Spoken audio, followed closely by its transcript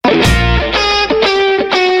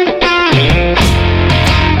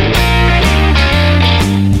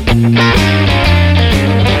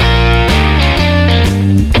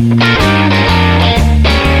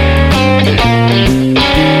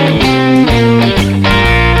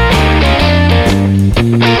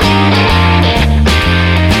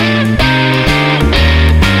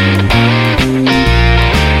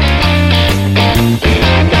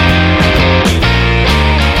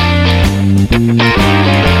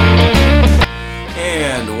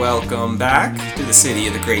Welcome back to the City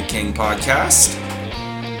of the Great King podcast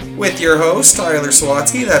with your host, Tyler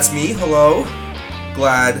Swatsky. That's me. Hello.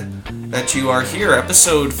 Glad that you are here.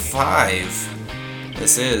 Episode 5.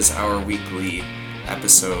 This is our weekly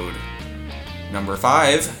episode number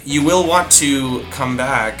 5. You will want to come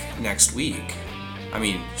back next week. I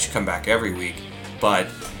mean, you should come back every week. But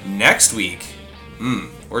next week,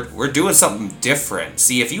 we're doing something different.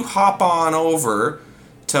 See, if you hop on over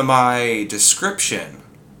to my description,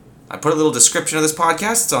 I put a little description of this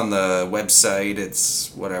podcast. It's on the website.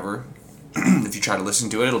 It's whatever. If you try to listen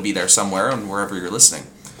to it, it'll be there somewhere and wherever you're listening.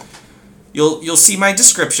 You'll see my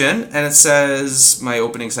description, and it says, my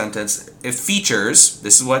opening sentence, it features,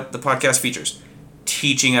 this is what the podcast features,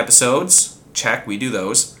 teaching episodes, check, we do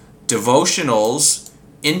those, devotionals,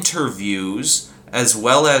 interviews, as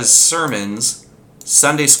well as sermons,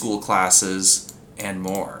 Sunday school classes, and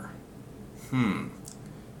more.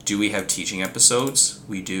 Do we have teaching episodes?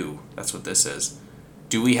 We do. That's what this is.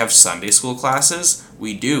 Do we have Sunday school classes?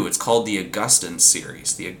 We do. It's called the Augustine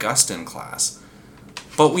series, the Augustine class.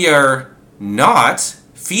 But we are not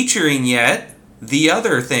featuring yet the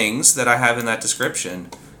other things that I have in that description.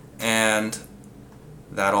 And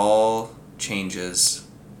that all changes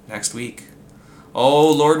next week.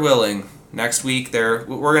 Oh, Lord willing. Next week, we're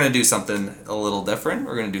going to do something a little different.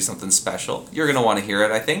 We're going to do something special. You're going to want to hear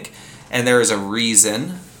it, I think. And there is a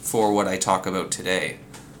reason for what I talk about today.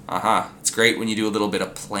 It's great when you do a little bit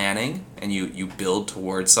of planning and you build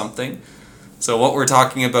towards something. So what we're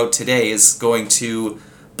talking about today is going to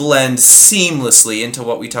blend seamlessly into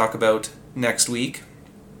what we talk about next week.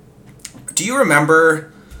 Do you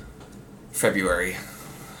remember February?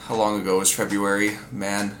 How long ago was February?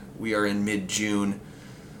 Man, we are in mid-June.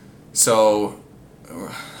 So,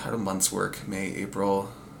 how do months work? May,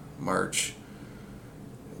 April, March,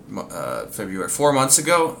 February. 4 months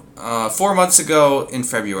ago? 4 months ago in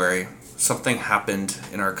February, something happened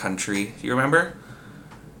in our country. Do you remember?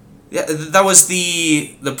 Yeah, that was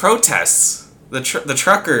the protests. The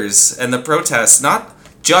truckers and the protests, not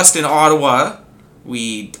just in Ottawa.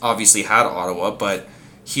 We obviously had Ottawa, but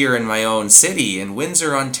here in my own city, in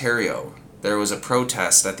Windsor, Ontario, there was a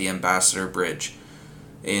protest at the Windsor Bridge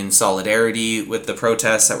in solidarity with the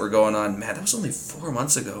protests that were going on. Man, that was only 4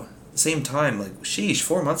 months ago. Same time, like, sheesh,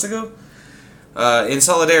 4 months ago? In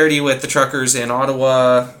solidarity with the truckers in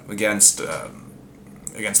Ottawa against the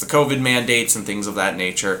COVID mandates and things of that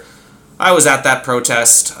nature. I was at that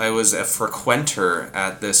protest. I was a frequenter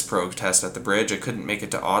at this protest at the bridge. I couldn't make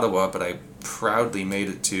it to Ottawa, but I proudly made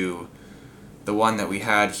it to the one that we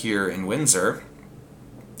had here in Windsor.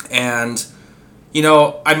 And, you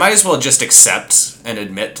know, I might as well just accept and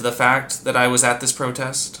admit to the fact that I was at this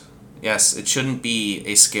protest. Yes, it shouldn't be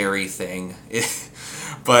a scary thing.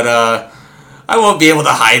 But I won't be able to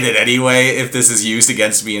hide it anyway if this is used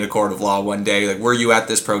against me in a court of law one day. Like, were you at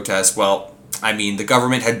this protest? Well, I mean, the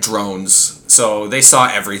government had drones, so they saw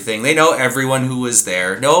everything. They know everyone who was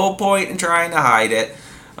there. No point in trying to hide it.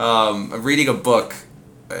 I'm reading a book.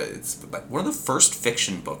 It's one of the first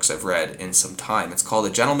fiction books I've read in some time. It's called A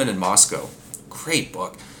Gentleman in Moscow. Great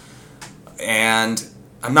book. And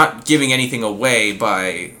I'm not giving anything away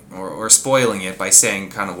by or spoiling it by saying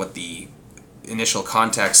kind of what the initial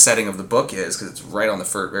context setting of the book is, because it's right on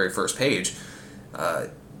the very first page.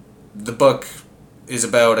 The book is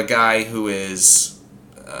about a guy who is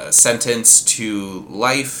sentenced to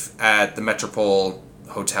life at the Metropole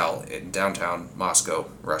Hotel in downtown Moscow,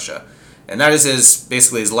 Russia. And that is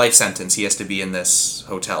basically his life sentence. He has to be in this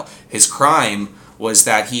hotel. His crime was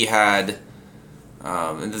that he had,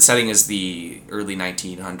 and the setting is the early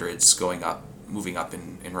 1900s moving up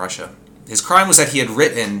in Russia. His crime was that he had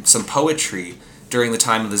written some poetry during the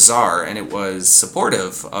time of the Tsar, and it was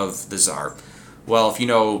supportive of the Tsar. Well, if you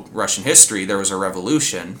know Russian history, there was a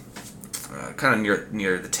revolution, kind of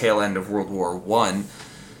near the tail end of World War I,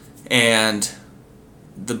 and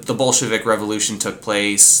the Bolshevik Revolution took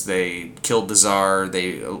place. They killed the Tsar.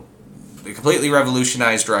 They completely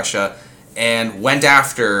revolutionized Russia and went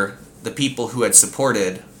after the people who had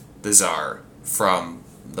supported the Tsar from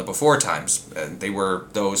the before times. And they were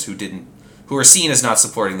those who were seen as not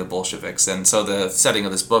supporting the Bolsheviks. And so the setting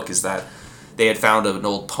of this book is that they had found an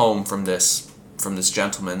old poem from this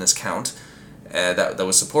gentleman, this count, that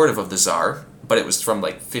was supportive of the Tsar, but it was from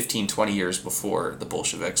like 15, 20 years before the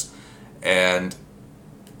Bolsheviks. And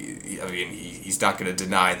I mean, he's not going to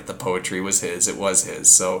deny that the poetry was his. It was his.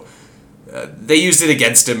 So they used it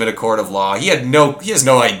against him in a court of law. He has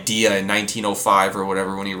no idea in 1905 or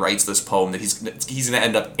whatever, when he writes this poem, that he's going to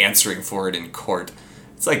end up answering for it in court.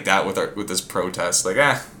 It's like that with this protest. Like,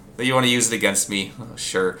 you want to use it against me? Oh,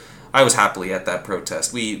 sure. I was happily at that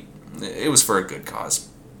protest. It was for a good cause.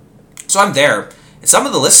 So I'm there, and some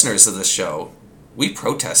of the listeners of the show, we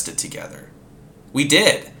protested together. We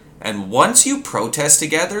did. And once you protest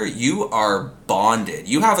together, you are bonded.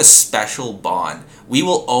 You have a special bond. We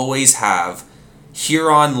will always have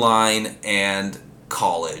here online and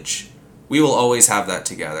college. We will always have that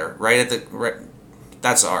together.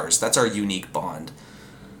 That's ours. That's our unique bond.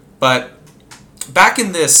 But back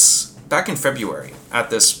in February at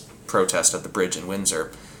this protest at the bridge in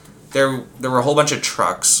Windsor, there were a whole bunch of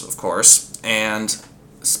trucks, of course, and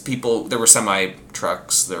there were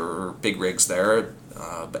semi-trucks, there were big rigs there,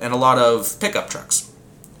 and a lot of pickup trucks.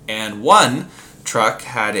 And one truck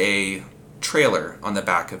had a trailer on the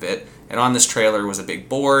back of it, and on this trailer was a big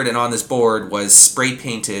board, and on this board was spray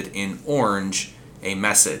painted in orange a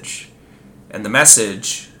message. And the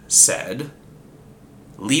message said,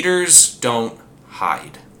 "Leaders don't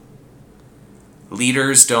hide."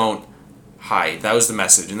 Leaders don't hide. That was the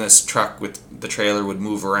message. And this truck with the trailer would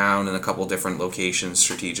move around in a couple different locations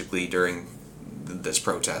strategically during this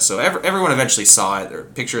protest. So everyone eventually saw it. Their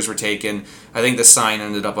pictures were taken. I think the sign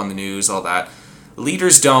ended up on the news, all that.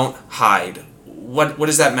 Leaders don't hide. What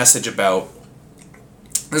is that message about?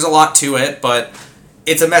 There's a lot to it, but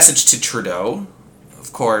it's a message to Trudeau.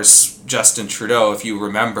 Of course, Justin Trudeau, if you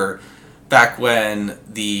remember, back when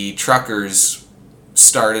the truckers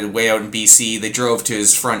started way out in BC, they drove to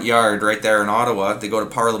his front yard right there in Ottawa. They go to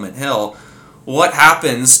Parliament Hill. What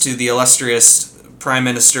happens to the illustrious Prime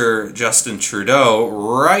Minister Justin Trudeau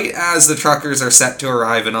right as the truckers are set to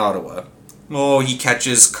arrive in Ottawa? Oh, he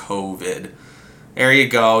catches COVID. There you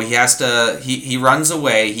go. He runs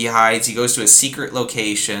away, he hides, he goes to a secret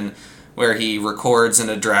location where he records an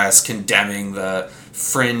address condemning the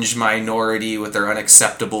fringe minority with their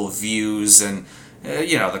unacceptable views and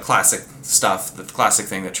the classic stuff, the classic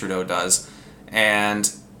thing that Trudeau does.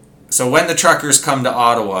 And so when the truckers come to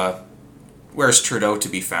Ottawa, where's Trudeau to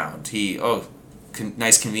be found?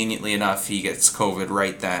 Conveniently enough, he gets COVID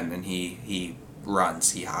right then, and he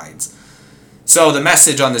runs, he hides. So the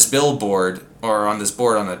message on this billboard, or on this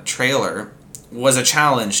board on the trailer, was a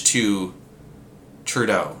challenge to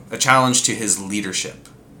Trudeau, a challenge to his leadership.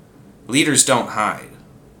 Leaders don't hide.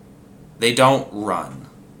 They don't run.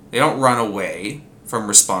 They don't run away from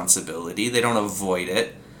responsibility. They don't avoid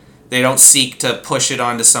it. They don't seek to push it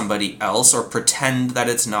onto somebody else or pretend that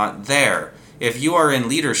it's not there. If you are in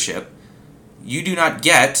leadership, you do not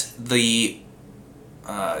get the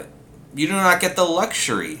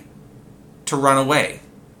luxury to run away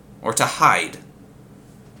or to hide.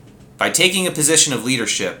 By taking a position of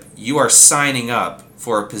leadership, you are signing up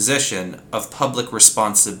for a position of public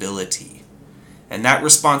responsibility. And that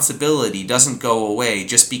responsibility doesn't go away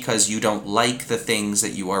just because you don't like the things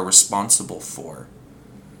that you are responsible for.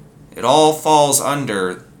 It all falls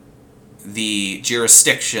under the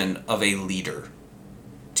jurisdiction of a leader.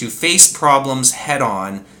 To face problems head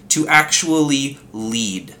on, to actually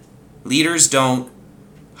lead. Leaders don't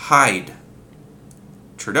hide.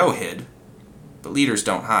 Trudeau hid, but leaders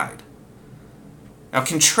don't hide. Now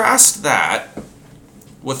contrast that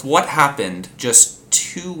with what happened just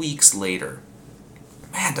 2 weeks later.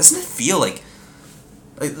 Man, doesn't it feel like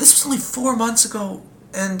this was only 4 months ago,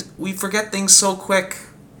 and we forget things so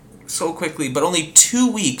quickly, but only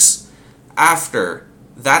 2 weeks after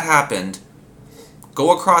that happened,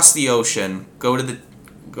 go across the ocean, go to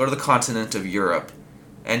the continent of Europe,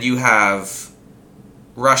 and you have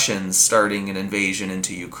Russians starting an invasion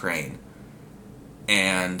into Ukraine.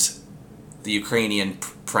 And the Ukrainian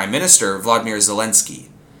Prime Minister, Vladimir Zelensky.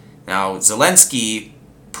 Now, Zelensky,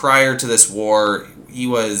 prior to this war, he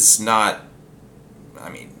was not,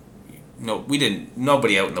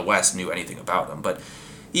 nobody out in the West knew anything about him, but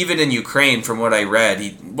even in Ukraine, from what I read,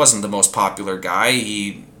 he wasn't the most popular guy.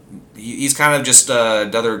 He's kind of just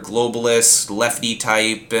another globalist, lefty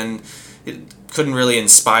type, and it couldn't really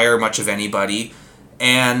inspire much of anybody.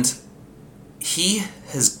 And he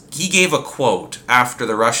gave a quote after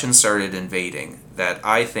the Russians started invading that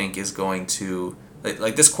I think is going to,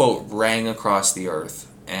 like this quote rang across the earth,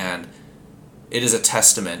 and it is a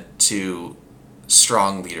testament to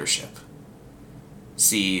strong leadership.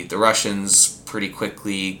 See, the Russians pretty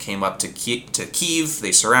quickly came up to Kyiv.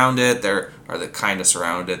 They surround it. They're kind of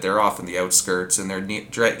surrounded. They're off in the outskirts, and they're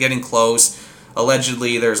getting close.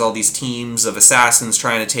 Allegedly, there's all these teams of assassins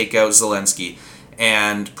trying to take out Zelensky.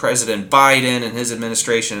 And President Biden and his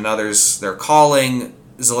administration and others, they're calling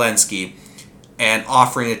Zelensky and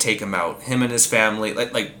offering to take him out. Him and his family,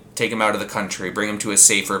 take him out of the country, bring him to a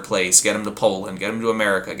safer place, get him to Poland, get him to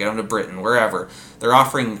America, get him to Britain, wherever. They're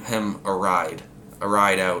offering him a ride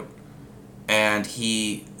out. And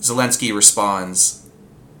Zelensky responds,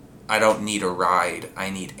 "I don't need a ride, I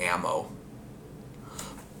need ammo."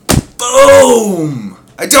 Boom!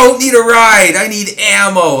 I don't need a ride. I need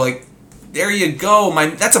ammo. Like, there you go.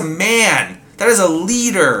 That's a man. That is a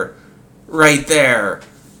leader right there.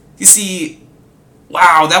 You see,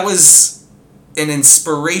 wow, that was an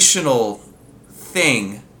inspirational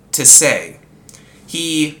thing to say.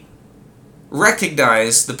 He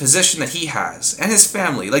recognized the position that he has and his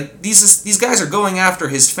family. Like, these guys are going after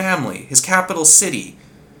his family, his capital city.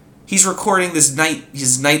 He's recording his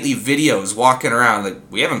nightly videos, walking around like,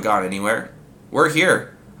 we haven't gone anywhere. We're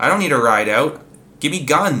here. I don't need a ride out. Give me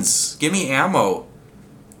guns. Give me ammo.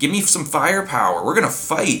 Give me some firepower. We're going to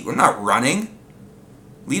fight. We're not running.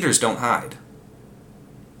 Leaders don't hide.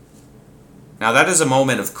 Now, that is a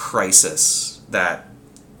moment of crisis that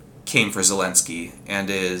came for Zelensky and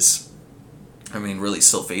is, really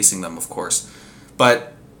still facing them, of course.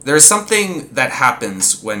 But there's something that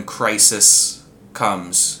happens when crisis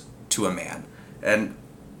comes to a man. And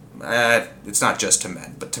it's not just to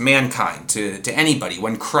men, but to mankind, to anybody.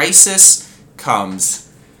 When crisis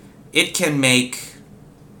comes, it can make...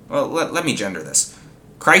 Well, let me gender this.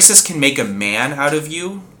 Crisis can make a man out of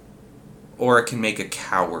you, or it can make a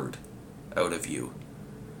coward out of you.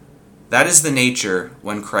 That is the nature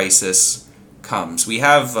when crisis comes. We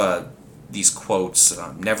have these quotes,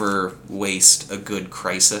 never waste a good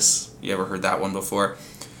crisis. You ever heard that one before?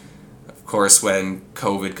 Of course, when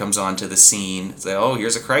COVID comes onto the scene, say, oh,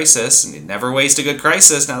 here's a crisis, and never waste a good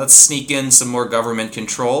crisis. Now let's sneak in some more government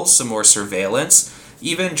control, some more surveillance.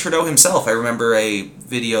 Even Trudeau himself, I remember a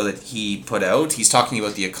video that he put out. He's talking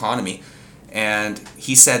about the economy, and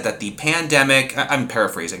he said that the pandemic, I'm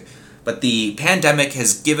paraphrasing, but the pandemic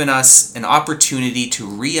has given us an opportunity to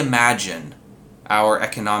reimagine our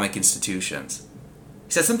economic institutions.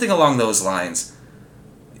 He said something along those lines.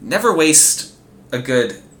 Never waste a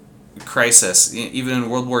good crisis. Even in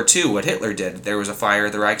World War II, what Hitler did, there was a fire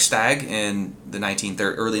at the Reichstag in the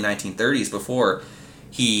early 1930s before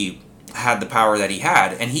he had the power that he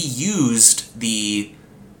had, and he used the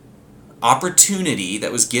opportunity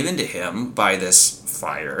that was given to him by this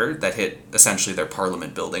fire that hit essentially their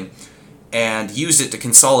parliament building, and used it to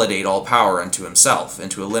consolidate all power unto himself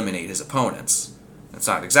and to eliminate his opponents. It's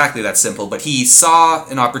not exactly that simple, but he saw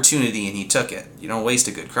an opportunity and he took it. You don't waste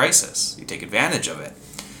a good crisis. You take advantage of it.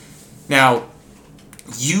 Now,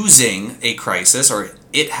 using a crisis or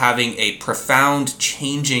it having a profound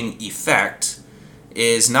changing effect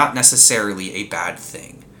is not necessarily a bad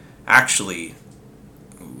thing. Actually,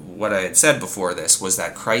 what I had said before this was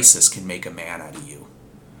that crisis can make a man out of you.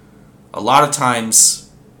 A lot of times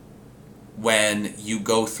when you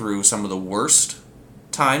go through some of the worst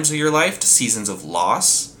times of your life, seasons of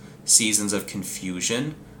loss, seasons of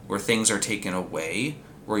confusion, where things are taken away,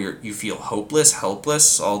 where you feel hopeless,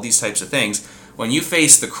 helpless, all these types of things, when you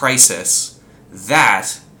face the crisis,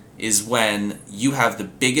 that is when you have the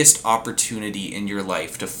biggest opportunity in your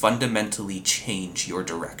life to fundamentally change your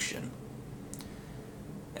direction.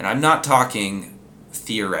 And I'm not talking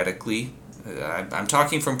theoretically. I'm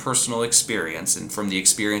talking from personal experience and from the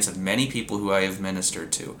experience of many people who I have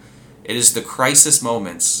ministered to. It is the crisis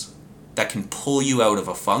moments that can pull you out of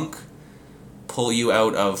a funk, pull you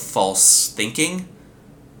out of false thinking,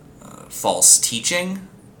 false teaching,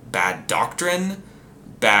 bad doctrine,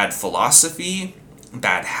 bad philosophy,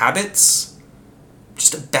 bad habits,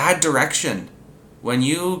 just a bad direction. When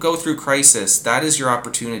you go through crisis, that is your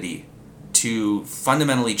opportunity to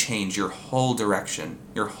fundamentally change your whole direction,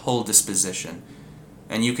 your whole disposition.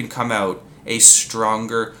 And you can come out a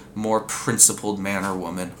stronger, more principled man or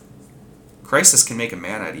woman. Crisis can make a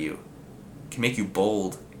man out of you. It can make you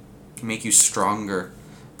bold. It can make you stronger.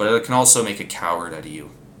 But it can also make a coward out of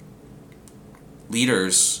you.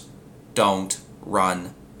 Leaders don't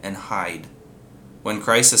run and hide. When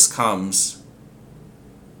crisis comes,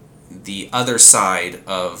 the other side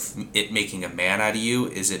of it making a man out of you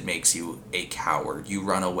is it makes you a coward. You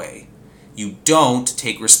run away. You don't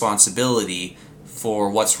take responsibility for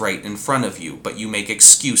what's right in front of you, but you make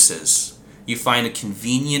excuses. You find a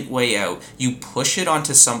convenient way out. You push it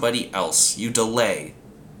onto somebody else. You delay.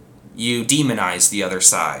 You demonize the other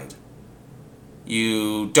side.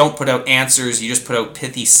 You don't put out answers, you just put out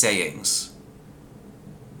pithy sayings.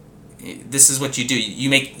 This is what you do. You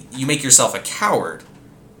make yourself a coward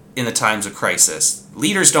in the times of crisis.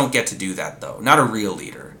 Leaders don't get to do that, though. Not a real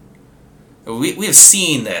leader. We have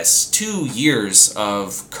seen this. 2 years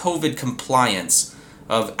of COVID compliance,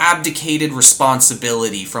 of abdicated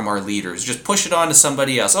responsibility from our leaders. Just push it on to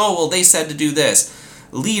somebody else. Oh, well, they said to do this.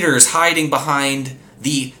 Leaders hiding behind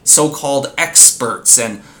the so-called experts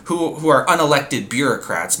and who are unelected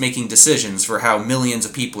bureaucrats making decisions for how millions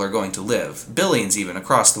of people are going to live. Billions even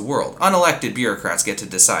across the world. Unelected bureaucrats get to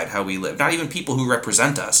decide how we live. Not even people who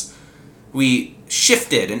represent us. We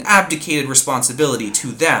shifted and abdicated responsibility to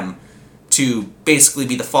them to basically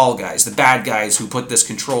be the fall guys, the bad guys who put this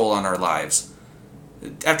control on our lives.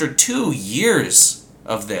 After 2 years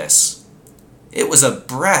of this, it was a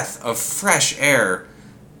breath of fresh air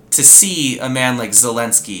to see a man like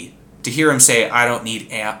Zelensky, to hear him say, I don't need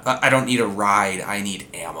a ride, I need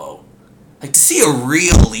ammo. Like, to see a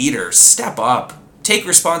real leader step up, take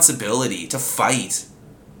responsibility, to fight.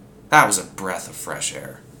 That was a breath of fresh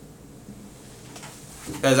air.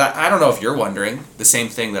 Because I don't know if you're wondering the same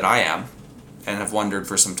thing that I am, and have wondered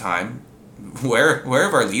for some time. Where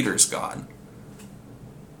have our leaders gone?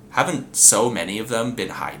 Haven't so many of them been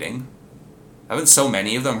hiding? Haven't so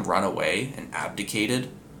many of them run away and abdicated?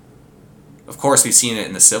 Of course, we've seen it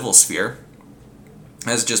in the civil sphere.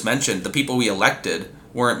 As just mentioned, the people we elected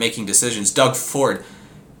weren't making decisions. Doug Ford,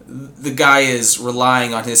 the guy is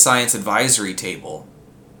relying on his science advisory table,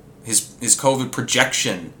 his COVID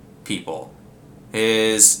projection people,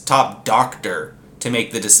 his top doctor to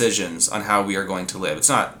make the decisions on how we are going to live. It's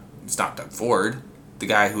not Doug Ford, the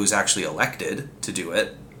guy who is actually elected to do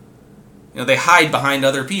it. They hide behind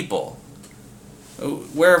other people.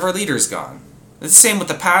 Where have our leaders gone? It's the same with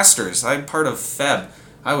the pastors. I'm part of FEB.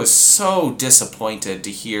 I was so disappointed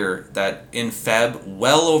to hear that in FEB,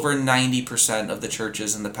 well over 90% of the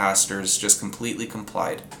churches and the pastors just completely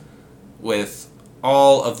complied with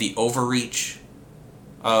all of the overreach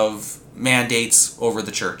of mandates over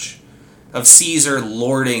the church, of Caesar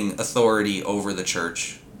lording authority over the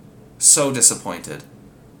church. So disappointed.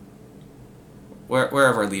 Where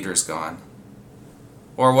have our leaders gone?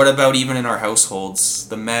 Or what about even in our households,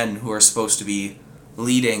 the men who are supposed to be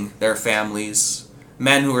leading their families,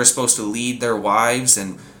 men who are supposed to lead their wives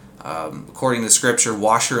and, according to the scripture,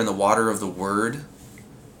 wash her in the water of the word,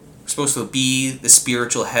 supposed to be the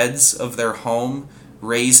spiritual heads of their home,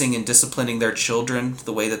 raising and disciplining their children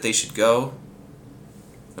the way that they should go?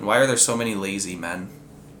 And why are there so many lazy men?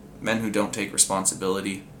 Men who don't take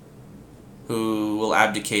responsibility, who will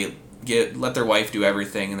abdicate, let their wife do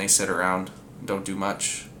everything, and they sit around and don't do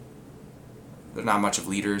much. They're not much of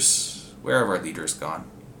leaders. Where have our leaders gone?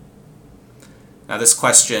 Now, this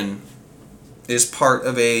question is part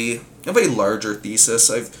of a larger thesis.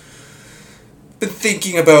 I've been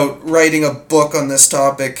thinking about writing a book on this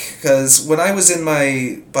topic because when I was in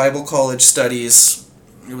my Bible college studies,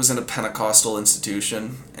 it was in a Pentecostal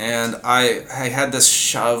institution, and I had this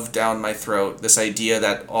shoved down my throat, this idea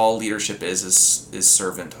that all leadership is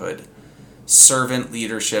servanthood. Servant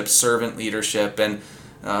leadership, and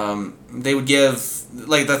they would give,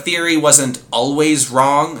 like, the theory wasn't always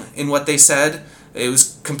wrong in what they said. It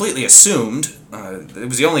was completely assumed. It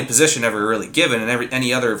was the only position ever really given, and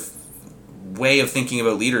any other way of thinking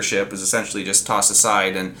about leadership was essentially just tossed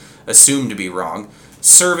aside and assumed to be wrong.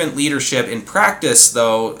 Servant leadership in practice,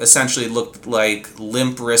 though, essentially looked like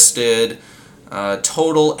limp-wristed,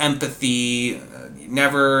 total empathy,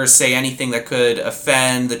 never say anything that could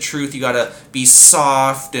offend. The truth, you gotta be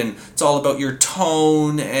soft, and it's all about your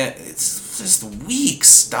tone. It's just weak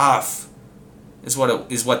stuff. Is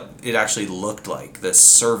what it actually looked like. This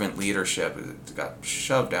servant leadership, it got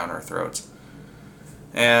shoved down our throats.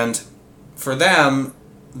 And for them,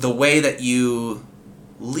 the way that you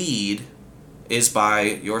lead is by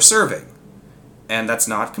your serving. And that's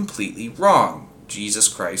not completely wrong. Jesus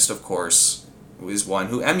Christ, of course, is one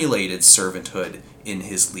who emulated servanthood in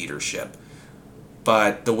his leadership.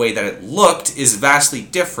 But the way that it looked is vastly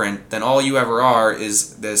different than all you ever are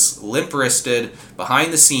is this limp-wristed,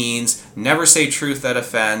 behind the scenes, never say truth that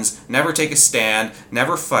offends, never take a stand,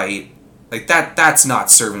 never fight. Like that's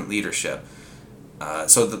not servant leadership.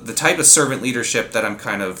 So the type of servant leadership that I'm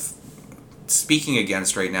kind of speaking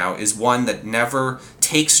against right now is one that never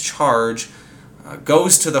takes charge,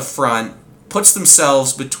 goes to the front, puts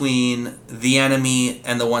themselves between the enemy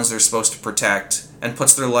and the ones they're supposed to protect, and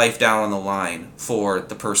puts their life down on the line for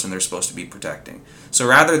the person they're supposed to be protecting. So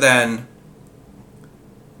rather than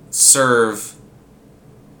serve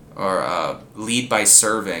or lead by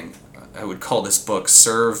serving, I would call this book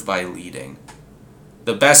Serve by Leading.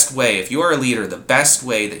 The best way, if you are a leader, the best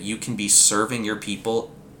way that you can be serving your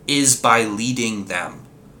people is by leading them.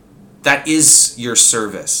 That is your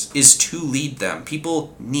service, is to lead them.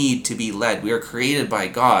 People need to be led. We are created by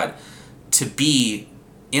God to be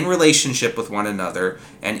in relationship with one another,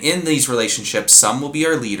 and in these relationships, some will be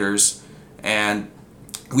our leaders, and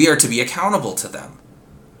we are to be accountable to them.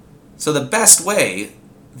 So the best way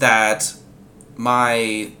that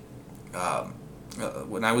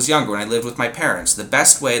when I was younger, when I lived with my parents, the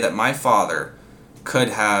best way that my father could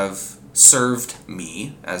have served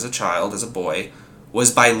me as a child, as a boy, was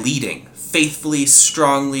by leading faithfully,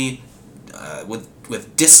 strongly,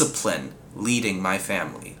 with discipline, leading my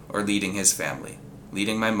family, or leading his family,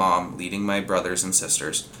 leading my mom, leading my brothers and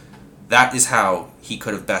sisters. That is how he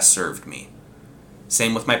could have best served me.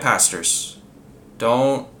 Same with my pastors.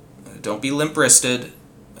 Don't be limp-wristed.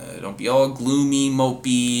 Don't be all gloomy,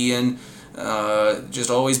 mopey, and just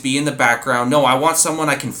always be in the background. No, I want someone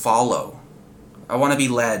I can follow. I want to be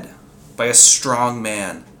led by a strong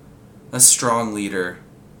man, a strong leader.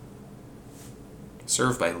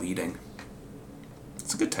 Serve by leading.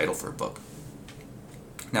 It's a good title for a book.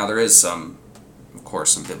 Now, there is of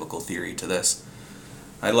course, some biblical theory to this.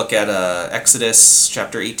 I look at Exodus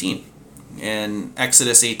chapter 18. In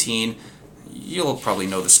Exodus 18, you'll probably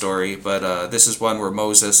know the story, but this is one where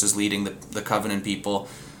Moses is leading the covenant people,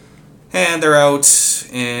 and they're out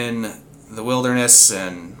in the wilderness,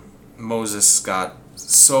 and Moses got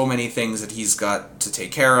so many things that he's got to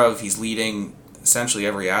take care of. He's leading essentially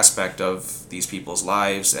every aspect of these people's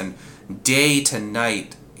lives, and day to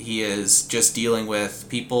night he is just dealing with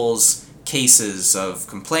people's cases of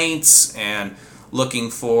complaints and looking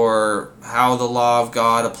for how the law of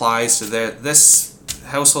God applies to this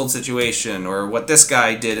household situation, or what this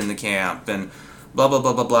guy did in the camp, and blah, blah,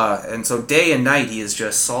 blah, blah, blah. And so day and night he is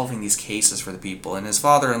just solving these cases for the people. And his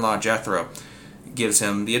father-in-law, Jethro, gives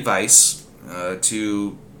him the advice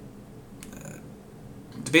to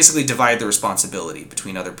basically divide the responsibility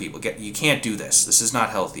between other people. You can't do this. This is not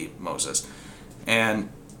healthy, Moses. And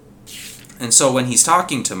so when he's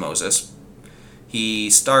talking to Moses, he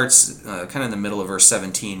starts kind of in the middle of verse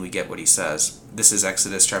 17. We get what he says. This is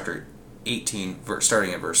Exodus chapter 18,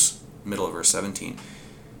 starting at middle of verse 17.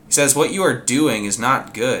 He says, "What you are doing is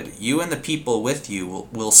not good. You and the people with you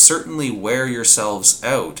will certainly wear yourselves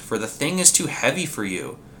out, for the thing is too heavy for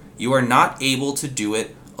you. You are not able to do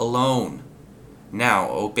it alone. Now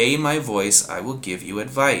obey my voice, I will give you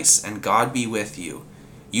advice, and God be with you.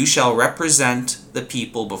 You shall represent the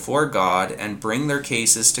people before God and bring their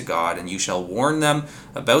cases to God, and you shall warn them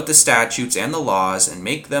about the statutes and the laws and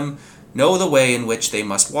make them know the way in which they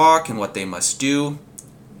must walk and what they must do."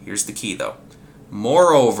 Here's the key though.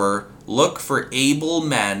 "Moreover, look for able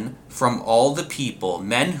men from all the people,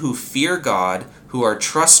 men who fear God, who are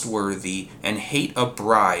trustworthy and hate a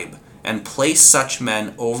bribe, and place such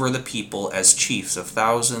men over the people as chiefs of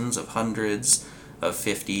thousands, of hundreds, of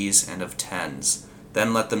fifties, and of tens.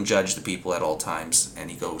 Then let them judge the people at all times." And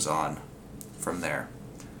he goes on from there.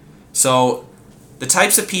 So the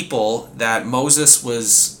types of people that Moses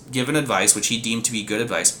was given advice, which he deemed to be good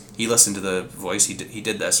advice, he listened to the voice, he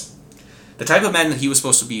did this. The type of men that he was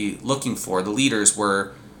supposed to be looking for, the leaders,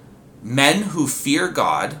 were men who fear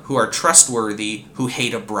God, who are trustworthy, who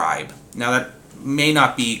hate a bribe. Now that may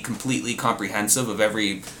not be completely comprehensive of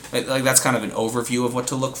every, like that's kind of an overview of what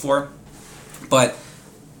to look for, but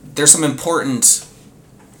there's some important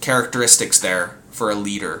characteristics there for a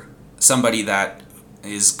leader. Somebody that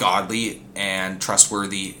is godly and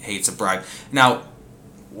trustworthy, hates a bribe. Now,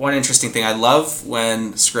 one interesting thing, I love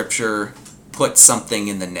when Scripture puts something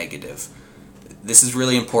in the negative. This is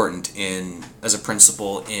really important as a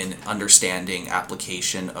principle in understanding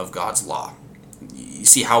application of God's law. You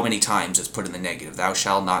see how many times it's put in the negative. Thou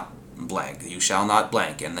shalt not blank, you shall not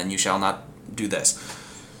blank, and then you shall not do this.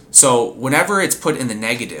 So whenever it's put in the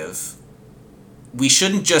negative, we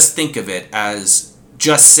shouldn't just think of it as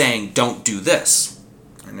just saying don't do this.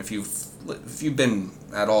 And if you've been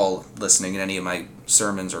at all listening in any of my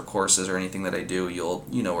sermons or courses or anything that I do,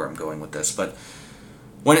 you know where I'm going with this. But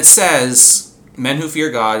when it says men who fear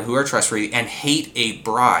God, who are trustworthy, and hate a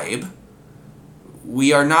bribe,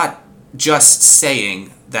 we are not just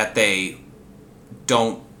saying that they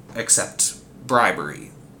don't accept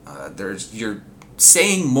bribery. You're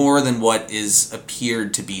saying more than what is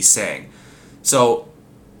appeared to be saying. So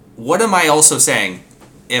what am I also saying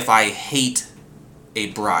if I hate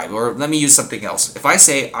a bribe? Or let me use something else. If I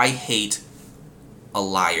say I hate a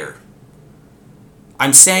liar,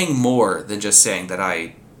 I'm saying more than just saying that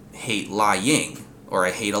I hate lying or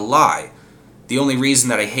I hate a lie. The only reason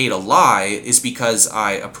that I hate a lie is because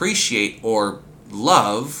I appreciate or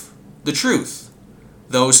love the truth,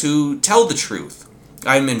 those who tell the truth.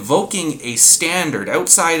 I'm invoking a standard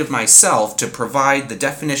outside of myself to provide the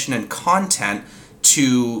definition and content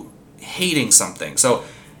to hating something. So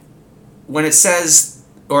when it says,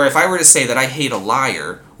 or if I were to say that I hate a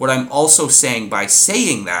liar, what I'm also saying by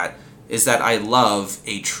saying that is that I love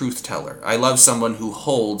a truth teller. I love someone who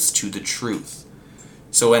holds to the truth.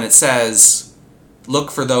 So when it says, look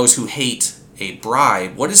for those who hate a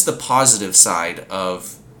bribe, what is the positive side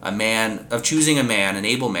of choosing a man, an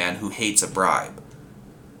able man, who hates a bribe?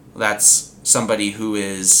 That's somebody who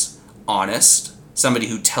is honest, somebody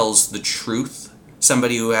who tells the truth,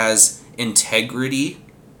 somebody who has integrity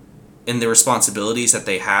in the responsibilities that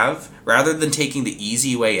they have, rather than taking the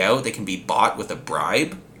easy way out, they can be bought with a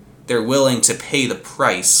bribe. They're willing to pay the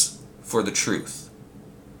price for the truth.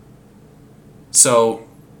 So,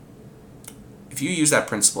 if you use that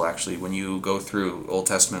principle, actually, when you go through Old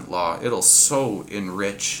Testament law, it'll so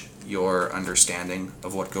enrich your understanding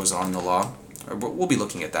of what goes on in the law. We'll be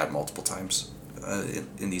looking at that multiple times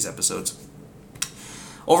in these episodes.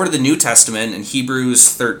 Over to the New Testament, in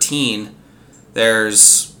Hebrews 13,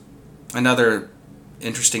 there's another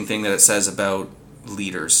interesting thing that it says about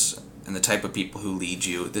leaders and the type of people who lead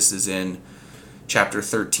you. This is in chapter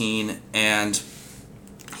 13, and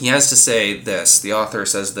he has to say this. The author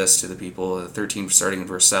says this to the people, 13 starting in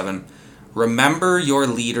verse 7. Remember your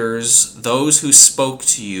leaders, those who spoke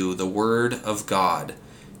to you the word of God.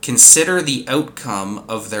 Consider the outcome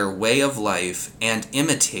of their way of life and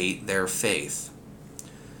imitate their faith.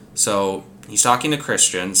 So he's talking to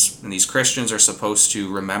Christians, and these Christians are supposed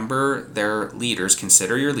to remember their leaders,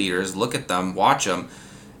 consider your leaders, look at them, watch them,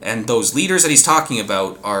 and those leaders that he's talking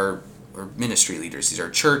about are ministry leaders. These are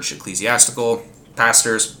church, ecclesiastical,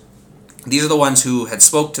 pastors. These are the ones who had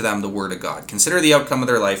spoke to them the word of God. Consider the outcome of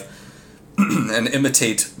their life and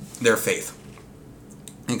imitate their faith.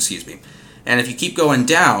 Excuse me. And if you keep going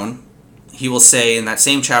down, he will say in that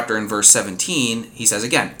same chapter in verse 17, he says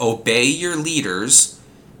again, obey your leaders.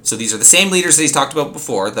 So these are the same leaders that he's talked about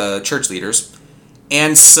before, the church leaders,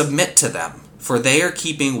 and submit to them, for they are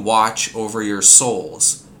keeping watch over your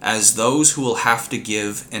souls, as those who will have to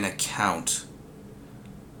give an account.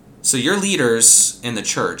 So your leaders in the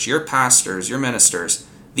church, your pastors, your ministers,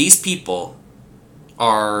 these people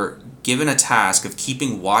are given a task of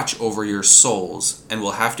keeping watch over your souls and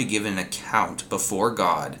will have to give an account before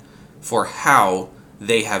God for how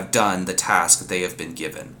they have done the task that they have been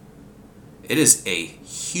given. It is a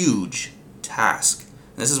huge task.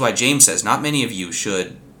 And this is why James says, not many of you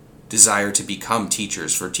should desire to become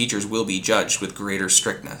teachers, for teachers will be judged with greater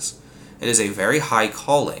strictness. It is a very high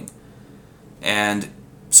calling. And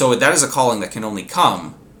so that is a calling that can only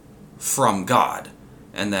come from God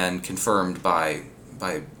and then confirmed by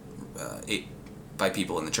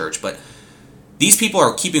people in the church. But these people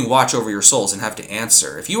are keeping watch over your souls and have to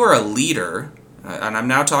answer. If you are a leader, and I'm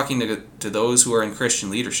now talking to those who are in Christian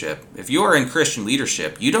leadership, if you are in Christian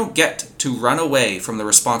leadership, you don't get to run away from the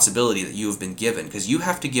responsibility that you have been given, because you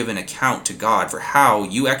have to give an account to God for how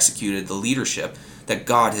you executed the leadership that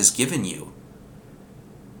God has given you.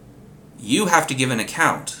 You have to give an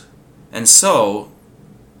account. And so,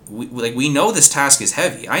 we know this task is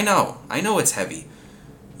heavy. I know it's heavy.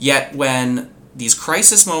 Yet when these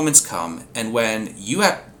crisis moments come, and when you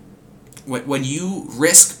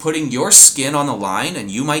risk putting your skin on the line and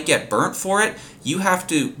you might get burnt for it, you have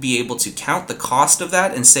to be able to count the cost of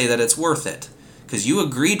that and say that it's worth it. Because you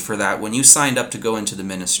agreed for that when you signed up to go into the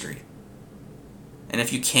ministry. And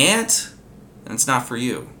if you can't, then it's not for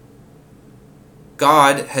you.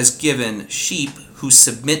 God has given sheep who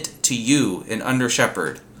submit to you an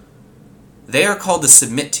under-shepherd. They are called to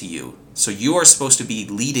submit to you. So you are supposed to be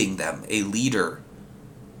leading them, a leader.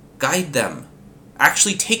 Guide them.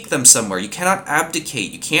 Actually take them somewhere. You cannot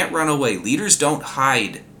abdicate. You can't run away. Leaders don't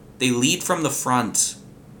hide. They lead from the front.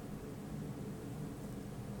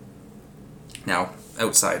 Now,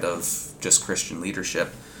 outside of just Christian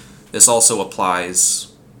leadership, this also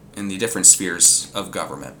applies in the different spheres of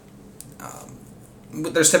government.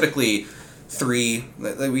 There's typically three,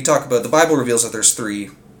 we talk about, the Bible reveals that there's three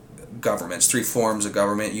governments, three forms of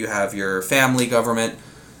government. You have your family government,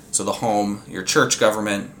 so the home, your church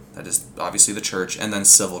government, that is obviously the church, and then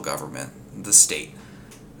civil government, the state.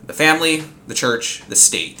 The family, the church, the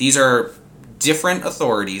state. These are different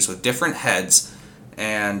authorities with different heads,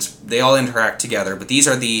 and they all interact together, but these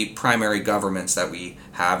are the primary governments that we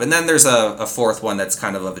have. And then there's a fourth one that's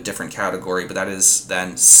kind of a different category, but that is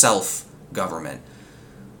then self-government.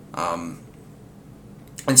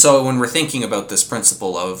 And so when we're thinking about this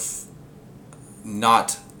principle of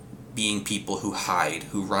not being people who hide,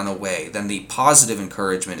 who run away, then the positive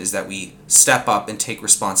encouragement is that we step up and take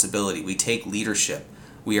responsibility. We take leadership.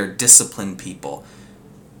 We are disciplined people.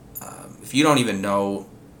 If you don't even know,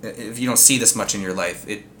 if you don't see this much in your life,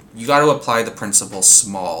 you got to apply the principle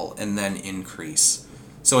small and then increase.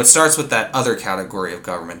 So it starts with that other category of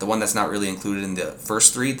government, the one that's not really included in the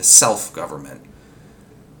first three, the self-government.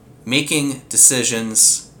 Making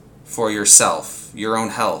decisions for yourself, your own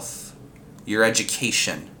health, your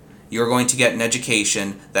education. You're going to get an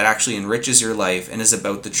education that actually enriches your life and is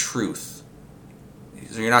about the truth.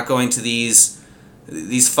 So you're not going to these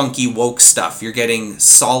funky woke stuff. You're getting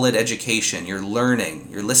solid education. You're learning.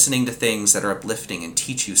 You're listening to things that are uplifting and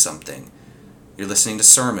teach you something. You're listening to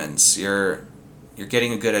sermons. You're You're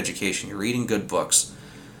getting a good education. You're reading good books.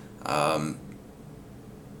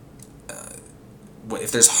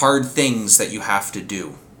 If there's hard things that you have to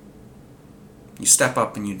do, you step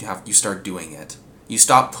up and you start doing it. You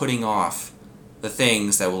stop putting off the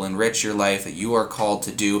things that will enrich your life that you are called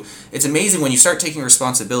to do. It's amazing when you start taking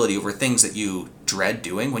responsibility over things that you dread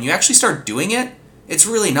doing. When you actually start doing it, it's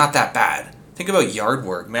really not that bad. Think about yard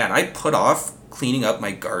work. Man, I put off cleaning up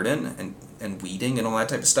my garden and weeding and all that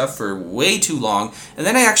type of stuff for way too long. And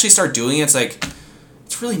then I actually start doing it. It's like,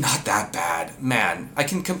 it's really not that bad. Man, I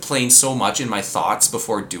can complain so much in my thoughts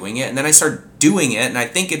before doing it. And then I start doing it and I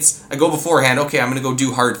go beforehand, okay, I'm going to go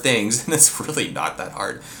do hard things. And it's really not that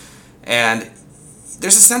hard. And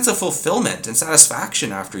there's a sense of fulfillment and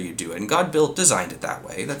satisfaction after you do it. And God designed it that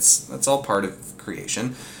way. That's all part of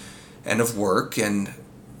creation and of work and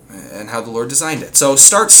how the Lord designed it. So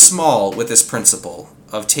start small with this principle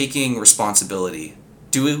of taking responsibility.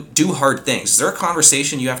 Do hard things. Is there a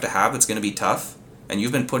conversation you have to have that's going to be tough and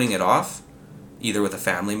you've been putting it off, either with a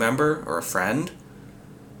family member or a friend?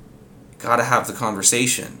 Got to have the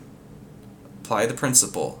conversation. Apply the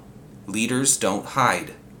principle. Leaders don't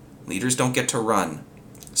hide. Leaders don't get to run.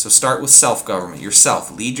 So start with self-government.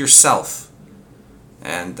 Yourself. Lead yourself.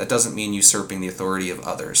 And that doesn't mean usurping the authority of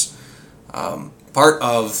others. Part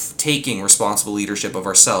of taking responsible leadership of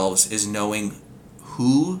ourselves is knowing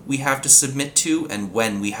who we have to submit to and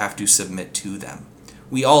when we have to submit to them.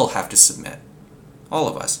 We all have to submit. All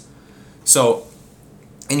of us. So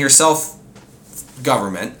in your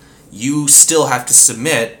self-government, you still have to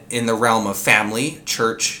submit in the realm of family,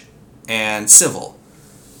 church, and civil.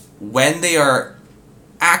 When they are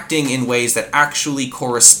acting in ways that actually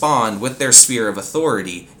correspond with their sphere of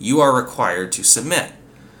authority, you are required to submit.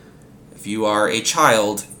 If you are a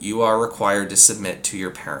child, you are required to submit to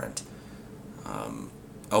your parent.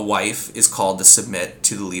 A wife is called to submit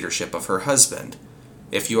to the leadership of her husband.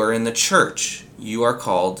 If you are in the church, you are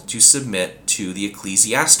called to submit to the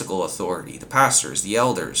ecclesiastical authority, the pastors, the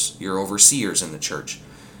elders, your overseers in the church,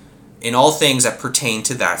 in all things that pertain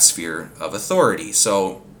to that sphere of authority.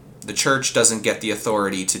 So the church doesn't get the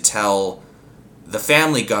authority to tell the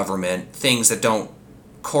family government things that don't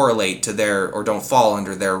correlate to their or don't fall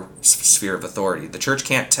under their sphere of authority. The church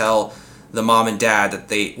can't tell the mom and dad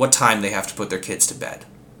that what time they have to put their kids to bed,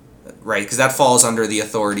 right? Because that falls under the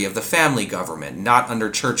authority of the family government, not under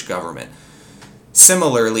church government.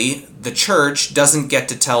 Similarly, the church doesn't get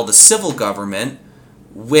to tell the civil government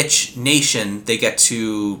which nation they get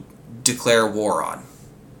to declare war on.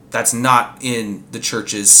 That's not in the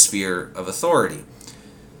church's sphere of authority.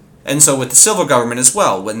 And so with the civil government as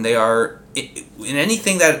well, when they are in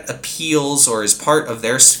anything that appeals or is part of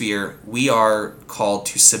their sphere, we are called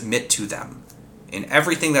to submit to them in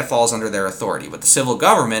everything that falls under their authority. But the civil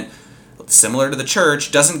government, similar to the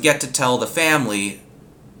church, doesn't get to tell the family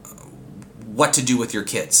what to do with your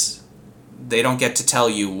kids. They don't get to tell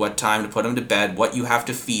you what time to put them to bed, what you have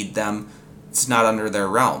to feed them. It's not under their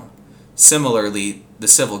realm. Similarly, the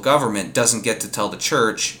civil government doesn't get to tell the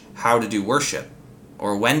church how to do worship,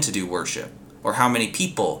 or when to do worship, or how many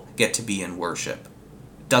people get to be in worship.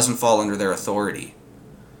 It doesn't fall under their authority.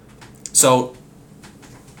 So,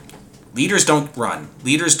 leaders don't run.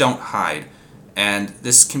 Leaders don't hide. And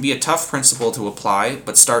this can be a tough principle to apply,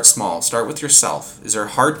 but start small. Start with yourself. Is there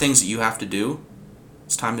hard things that you have to do?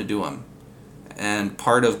 It's time to do them. And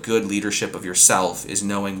part of good leadership of yourself is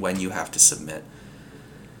knowing when you have to submit.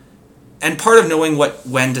 And part of knowing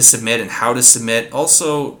when to submit and how to submit,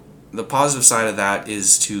 also the positive side of that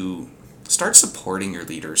is to start supporting your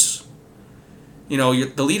leaders. You know,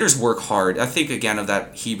 the leaders work hard. I think again of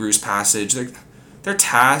that Hebrews passage. They're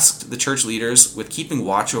tasked, the church leaders, with keeping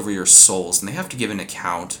watch over your souls, and they have to give an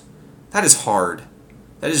account. That is hard.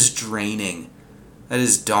 That is draining. That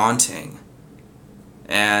is daunting.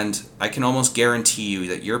 And I can almost guarantee you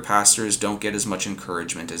that your pastors don't get as much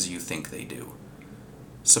encouragement as you think they do.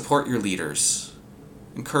 Support your leaders.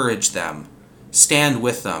 Encourage them. Stand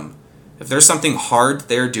with them. If there's something hard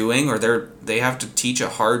they're doing, or they have to teach a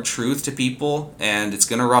hard truth to people, and it's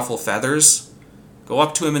going to ruffle feathers, go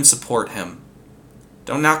up to him and support him.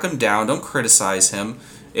 Don't knock him down. Don't criticize him.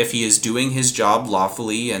 If he is doing his job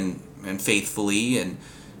lawfully and faithfully and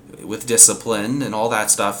with discipline and all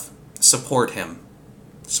that stuff, support him.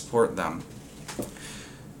 Support them.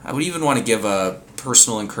 I would even want to give a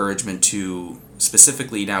personal encouragement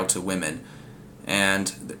specifically now to women.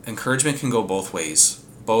 And encouragement can go both ways.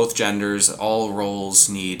 Both genders, all roles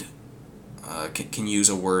can use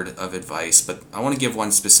a word of advice, but I want to give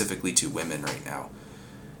one specifically to women right now.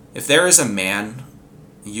 If there is a man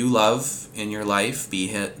you love in your life, be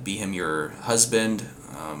him your husband,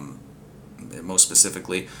 most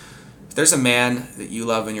specifically, If there's a man that you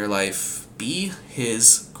love in your life, be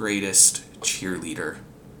his greatest cheerleader.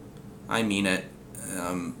 I mean it.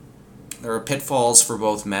 There are pitfalls for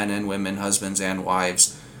both men and women, husbands and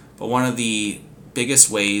wives, but one of the biggest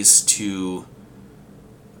ways to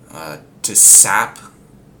sap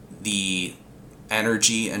the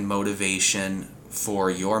energy and motivation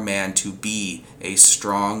for your man to be a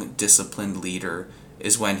strong, disciplined leader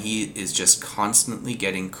is when he is just constantly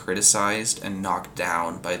getting criticized and knocked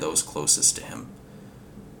down by those closest to him.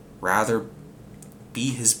 Rather, be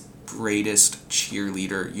his greatest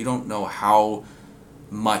cheerleader. You don't know how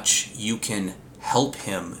much you can help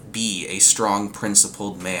him be a strong,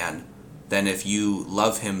 principled man than if you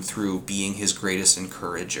love him through being his greatest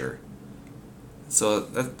encourager. So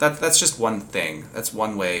that's just one thing. That's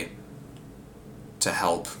one way to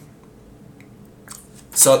help.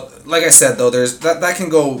 So, like I said, though, there's that can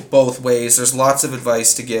go both ways. There's lots of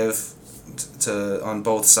advice to give on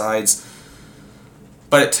both sides.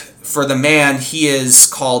 But for the man, he is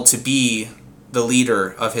called to be the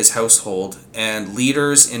leader of his household, and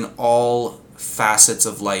leaders in all facets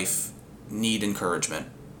of life need encouragement.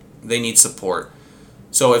 They need support.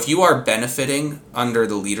 So if you are benefiting under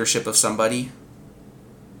the leadership of somebody,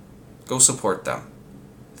 go support them.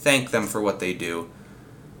 Thank them for what they do.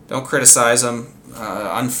 Don't criticize them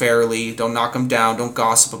unfairly. Don't knock them down. Don't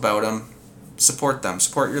gossip about them. Support them.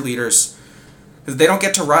 Support your leaders. Because they don't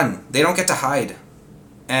get to run. They don't get to hide.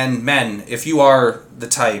 And men, if you are the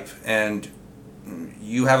type and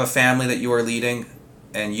you have a family that you are leading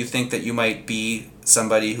and you think that you might be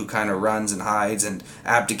somebody who kind of runs and hides and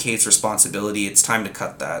abdicates responsibility, it's time to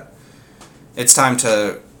cut that. It's time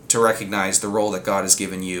to recognize the role that God has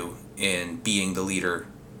given you in being the leader,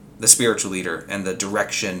 the spiritual leader, and the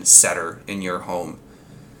direction setter in your home.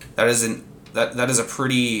 That is a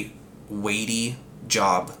pretty weighty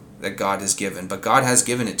job that God has given, but God has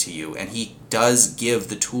given it to you, and He does give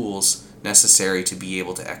the tools necessary to be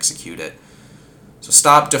able to execute it. So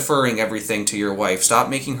stop deferring everything to your wife. Stop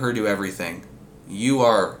making her do everything. You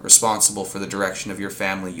are responsible for the direction of your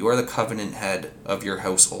family. You are the covenant head of your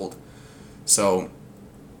household. So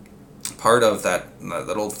part of that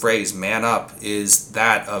old phrase, man up, is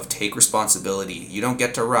that of take responsibility. You don't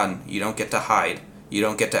get to run. You don't get to hide. You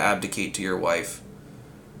don't get to abdicate to your wife.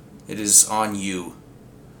 It is on you.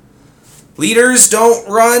 Leaders don't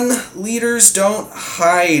run. Leaders don't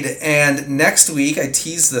hide. And next week, I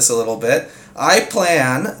teased this a little bit, I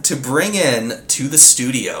plan to bring in to the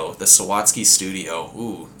studio, the Sawatsky Studio.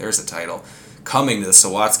 Ooh, there's a title. Coming to the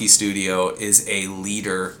Sawatsky Studio is a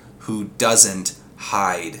leader who doesn't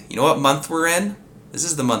hide. You know what month we're in? This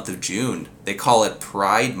is the month of June. They call it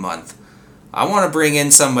Pride Month. I want to bring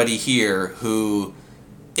in somebody here who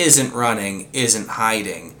isn't running, isn't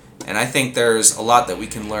hiding. And I think there's a lot that we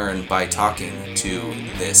can learn by talking to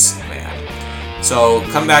this man. So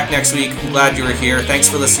come back next week. I'm glad you were here. Thanks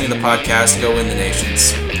for listening to the podcast. Go win the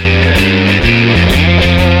nations.